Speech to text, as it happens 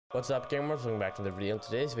What's up, gamers? Welcome back to the video. In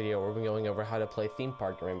today's video, we'll be going over how to play Theme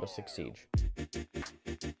Park in Rainbow Six Siege.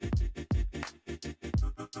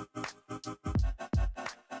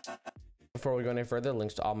 Before we go any further,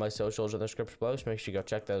 links to all my socials are in the description below, so make sure you go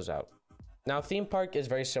check those out. Now, Theme Park is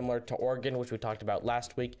very similar to Oregon, which we talked about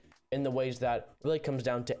last week, in the ways that it really comes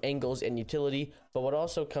down to angles and utility, but what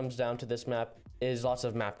also comes down to this map is lots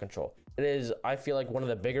of map control. It is, I feel like, one of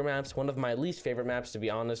the bigger maps, one of my least favorite maps, to be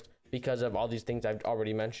honest, because of all these things I've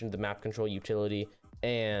already mentioned, the map control, utility,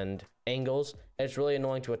 and angles. It's really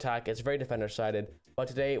annoying to attack. It's very defender-sided, but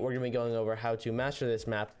today we're going to be going over how to master this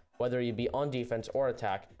map, whether you be on defense or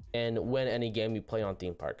attack, and win any game you play on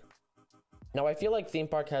Theme Park. Now, I feel like Theme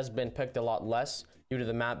Park has been picked a lot less due to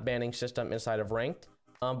the map banning system inside of Ranked,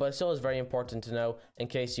 but it still is very important to know in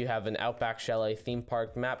case you have an Outback, Chalet, Theme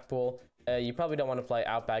Park map pool. You probably don't want to play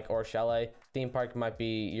Outback or Chalet. Theme Park might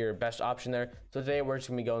be your best option there. So today we're just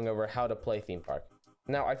going to be going over how to play Theme Park.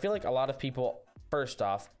 Now, I feel like a lot of people, first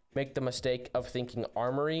off, make the mistake of thinking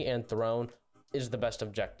Armory and Throne is the best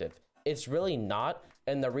objective. It's really not,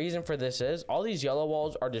 and the reason for this is all these yellow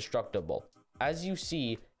walls are destructible. As you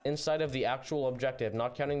see, inside of the actual objective,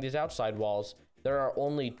 not counting these outside walls, there are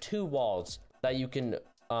only 2 walls that you can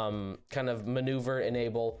kind of maneuver,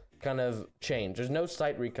 enable, kind of change. There's no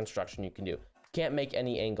site reconstruction you can do. Can't make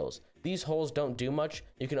any angles. These holes don't do much.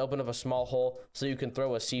 You can open up a small hole so you can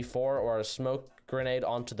throw a C4 or a smoke grenade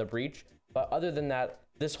onto the breach. But other than that,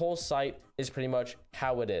 this whole site is pretty much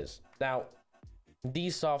how it is. Now,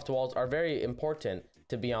 these soft walls are very important,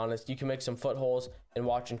 to be honest. You can make some footholes in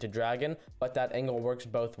Watch into Dragon, but that angle works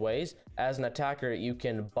both ways. As an attacker, you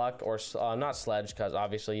can buck or not sledge, because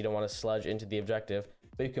obviously you don't want to sledge into the objective,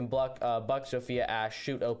 but you can buck Sophia Ash,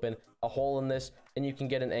 shoot open a hole in this, and you can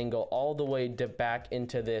get an angle all the way back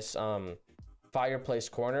into this fireplace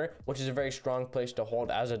corner, which is a very strong place to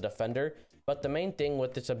hold as a defender. But the main thing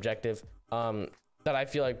with this objective that I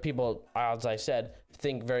feel like people, as I said,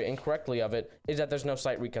 think very incorrectly of it, is that there's no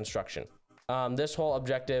site reconstruction. This whole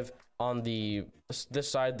objective on this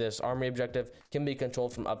side, this armory objective, can be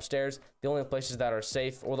controlled from upstairs. The only places that are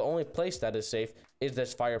safe, or the only place that is safe, is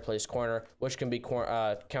this fireplace corner, which can be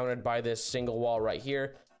countered by this single wall right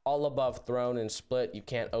here. All above Throne and Split, you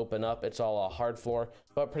can't open up. It's all a hard floor,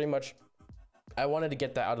 but pretty much I wanted to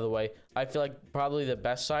get that out of the way. I feel like probably the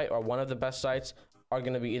best site, or one of the best sites, are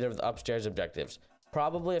going to be either of the upstairs objectives.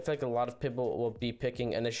 Probably, I feel like a lot of people will be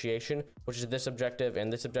picking Initiation, which is this objective,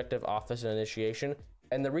 and this objective, Office and Initiation.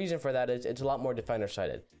 And the reason for that is it's a lot more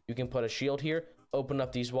defender-sided. You can put a shield here, open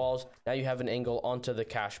up these walls. Now you have an angle onto the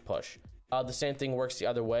cash push. The same thing works the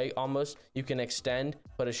other way, almost. You can extend,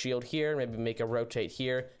 put a shield here, maybe make a rotate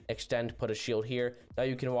here, extend, put a shield here. Now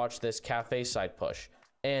you can watch this cafe side push.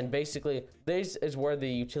 And basically, this is where the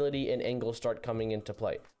utility and angles start coming into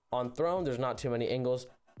play. On Throne, there's not too many angles,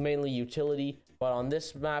 mainly utility. But on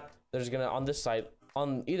this map, on this site,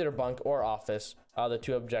 on either bunk or office, the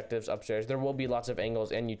 2 objectives upstairs, there will be lots of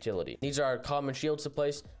angles and utility. These are common shields to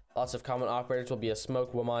place. Lots of common operators will be a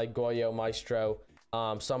Smoke, Wamai, Goyo, Maestro,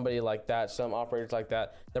 somebody like that, some operators like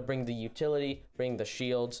that bring the utility, bring the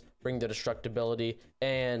shields, bring the destructibility,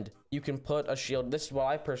 and you can put a shield. This is what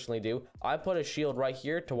I personally do. I put a shield right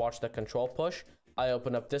here to watch the control push. I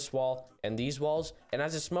open up this wall and these walls, and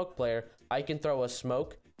as a smoke player, I can throw a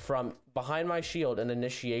smoke from behind my shield and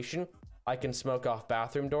Initiation. I can smoke off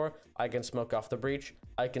bathroom door. I can smoke off the breach.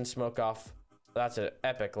 I can smoke off, that's an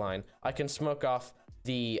epic line. I can smoke off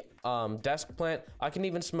the desk plant. I can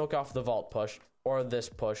even smoke off the vault push or this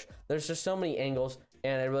push. There's just so many angles,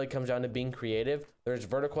 and it really comes down to being creative. There's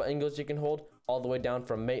vertical angles you can hold all the way down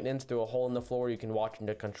from maintenance through a hole in the floor. You can watch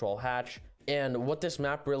into control hatch. And what this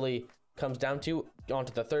map really comes down to,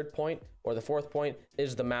 onto the 3rd point or the 4th point,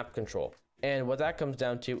 is the map control. And what that comes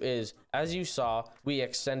down to is, as you saw, we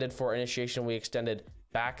extended for Initiation, we extended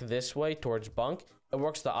back this way towards bunk. It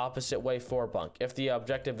works the opposite way for bunk. If the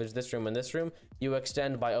objective is this room and this room, you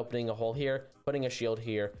extend by opening a hole here, putting a shield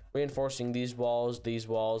here, reinforcing these walls,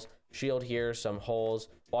 shield here, some holes,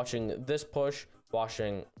 watching this push,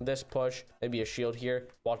 watching this push, maybe a shield here,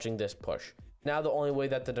 watching this push. Now the only way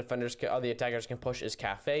that the the attackers can push is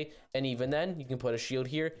cafe, and even then, you can put a shield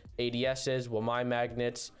here, ADSs, Wamai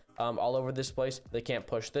magnets, all over this place. They can't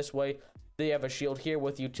push this way. They have a shield here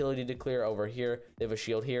with utility to clear over here. They have a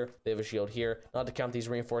shield here. They have a shield here. Not to count these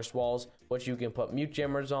reinforced walls, which you can put mute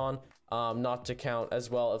jammers on. Not to count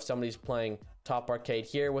as well if somebody's playing top arcade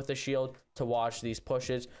here with a shield to watch these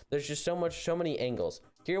pushes. There's just so many angles.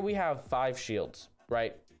 Here we have 5 shields,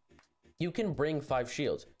 right? You can bring 5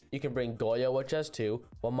 shields. You can bring Goyo, which has 2,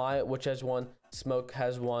 Wamai, which has 1, Smoke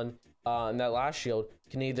has 1, And that last shield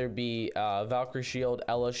can either be Valkyrie shield,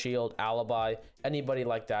 Ella shield, Alibi, anybody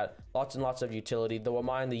like that. Lots and lots of utility. The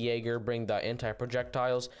Wamai and the Jaeger bring the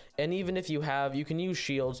anti-projectiles. And even if you can use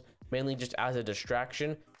shields mainly just as a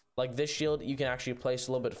distraction. Like this shield, you can actually place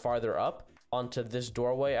a little bit farther up onto this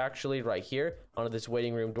doorway, actually right here, onto this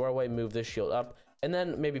waiting room doorway, move this shield up. And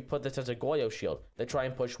then maybe put this as a Goyo shield. They try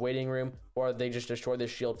and push waiting room, or they just destroy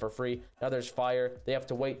this shield for free. Now there's fire. They have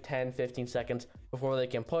to wait 10-15 seconds before they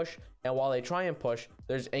can push. And while they try and push,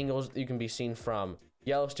 there's angles that you can be seen from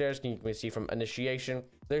yellow stairs, you can see from initiation.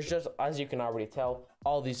 There's just, as you can already tell,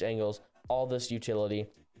 all these angles, all this utility.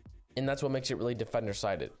 And that's what makes it really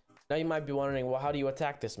defender-sided. Now you might be wondering, well, how do you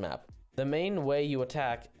attack this map? The main way you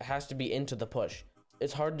attack has to be into the push.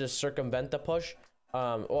 It's hard to circumvent the push.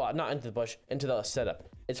 Well, not into the push, into the setup.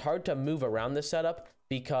 It's hard to move around the setup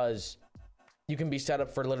because you can be set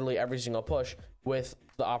up for literally every single push with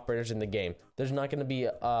the operators in the game. There's not going to be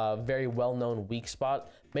a very well-known weak spot.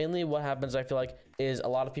 Mainly what happens, I feel like, is a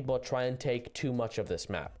lot of people try and take too much of this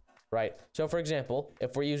map, right? So for example,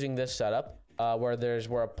 if we're using this setup, where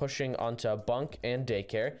we're pushing onto bunk and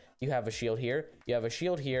daycare, you have a shield here, you have a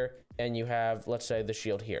shield here, and you have, let's say, the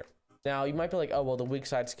shield here. Now you might be like, oh, well, the weak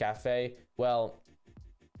side's cafe. Well,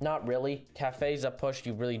 not really. Cafe's a push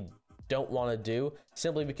you really don't want to do,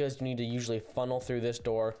 simply because you need to usually funnel through this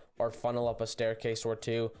door or funnel up a staircase or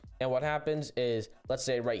two. And what happens is, let's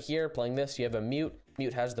say right here, playing this, you have a mute.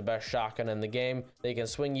 Mute has the best shotgun in the game. They can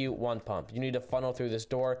swing you one pump. You need to funnel through this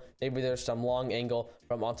door. Maybe there's some long angle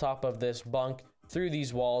from on top of this bunk through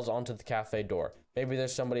these walls onto the cafe door. Maybe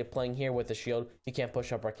there's somebody playing here with a shield. You can't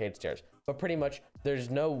push up arcade stairs. But pretty much, there's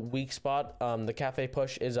no weak spot. The cafe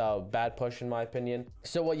push is a bad push in my opinion.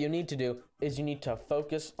 So what you need to do is you need to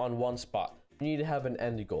focus on one spot. You need to have an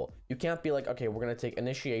end goal. You can't be like, okay, we're gonna take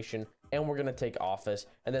initiation and we're gonna take office,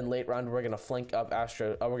 and then late round we're gonna flank up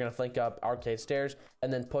we're gonna flank up arcade stairs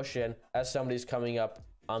and then push in as somebody's coming up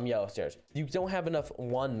yellow stairs. You don't have enough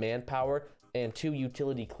one manpower and two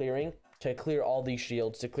utility clearing to clear all these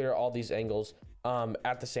shields, to clear all these angles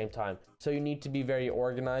at the same time. So you need to be very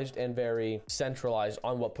organized and very centralized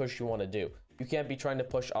on what push you want to do. You can't be trying to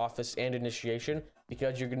push office and initiation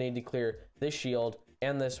because you're gonna need to clear this shield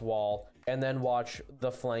and this wall and then watch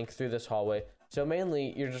the flank through this hallway. So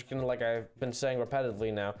mainly you're just gonna, like I've been saying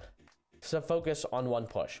repetitively now, so focus on one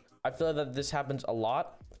push. I feel that this happens a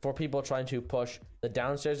lot for people trying to push the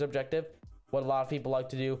downstairs objective. What a lot of people like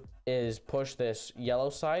to do is push this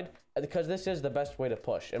yellow side, because this is the best way to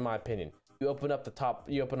push in my opinion. You open up the top,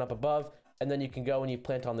 you open up above, and then you can go and you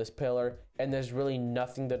plant on this pillar, and there's really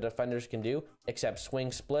nothing the defenders can do except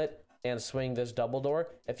swing split and swing this double door.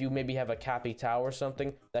 If you maybe have a Cappy Tower or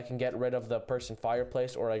something that can get rid of the person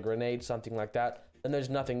fireplace or a grenade, something like that, then there's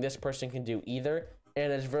nothing this person can do either,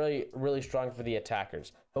 and it's really, really strong for the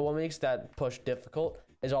attackers. But what makes that push difficult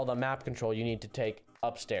is all the map control you need to take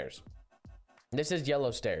upstairs. This is yellow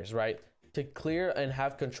stairs, right? To clear and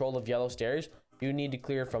have control of yellow stairs, you need to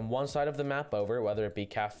clear from one side of the map over, whether it be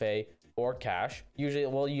cafe or cash. Usually,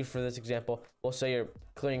 we'll use for this example, we'll say you're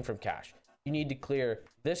clearing from cash. You need to clear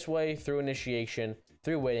this way through initiation,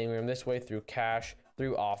 through waiting room, this way through cash,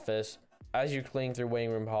 through office. As you're clearing through waiting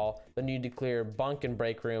room hall, then you need to clear bunk and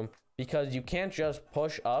break room, because you can't just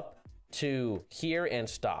push up to here and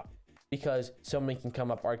stop, because somebody can come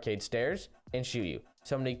up arcade stairs and shoot you.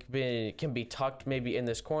 Somebody can be tucked maybe in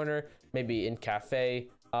this corner, maybe in cafe.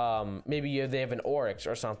 Maybe they have an Oryx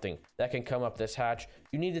or something that can come up this hatch.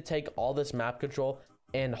 You need to take all this map control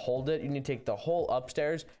and hold it. You need to take the whole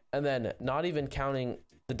upstairs, and then not even counting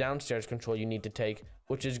the downstairs control you need to take,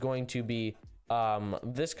 which is going to be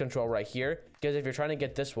this control right here. Because if you're trying to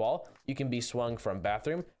get this wall, you can be swung from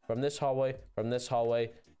bathroom, from this hallway,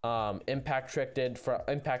 impact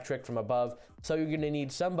trick from above. So you're gonna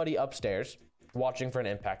need somebody upstairs watching for an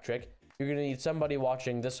impact trick. You're gonna need somebody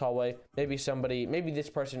watching this hallway. Maybe this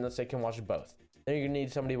person, let's say, can watch both. Then you're gonna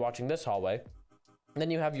need somebody watching this hallway. And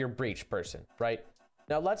then you have your breach person, right?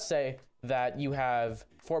 Now let's say that you have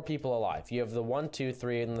 4 people alive. You have the 1, 2,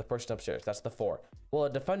 3, and the person upstairs. That's the 4. Well, a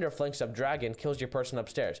defender flanks up dragon, kills your person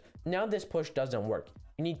upstairs. Now this push doesn't work.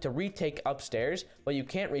 You need to retake upstairs, but you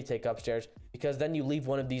can't retake upstairs because then you leave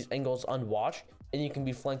one of these angles unwatched, and you can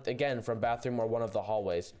be flanked again from bathroom or one of the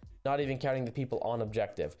hallways, not even counting the people on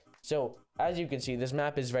objective. So as you can see, this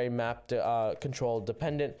map is very control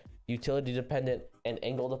dependent, utility dependent, and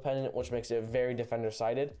angle dependent, which makes it very defender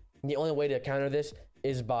sided. The only way to counter this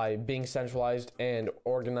is by being centralized and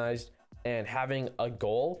organized and having a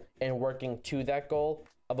goal and working to that goal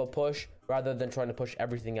of a push rather than trying to push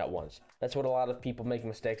everything at once. That's what a lot of people make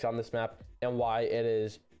mistakes on this map, and why it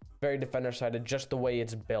is very defender sided, just the way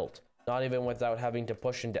it's built. not even without having to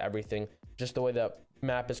push into everything. Just the way the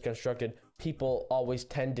map is constructed, people always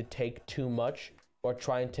tend to take too much or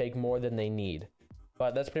try and take more than they need.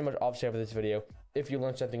 But that's pretty much all I've said for this video. If you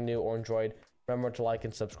learned something new or enjoyed, remember to like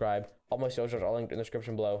and subscribe. All my socials are linked in the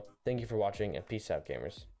description below. Thank you for watching, and peace out,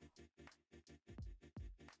 gamers.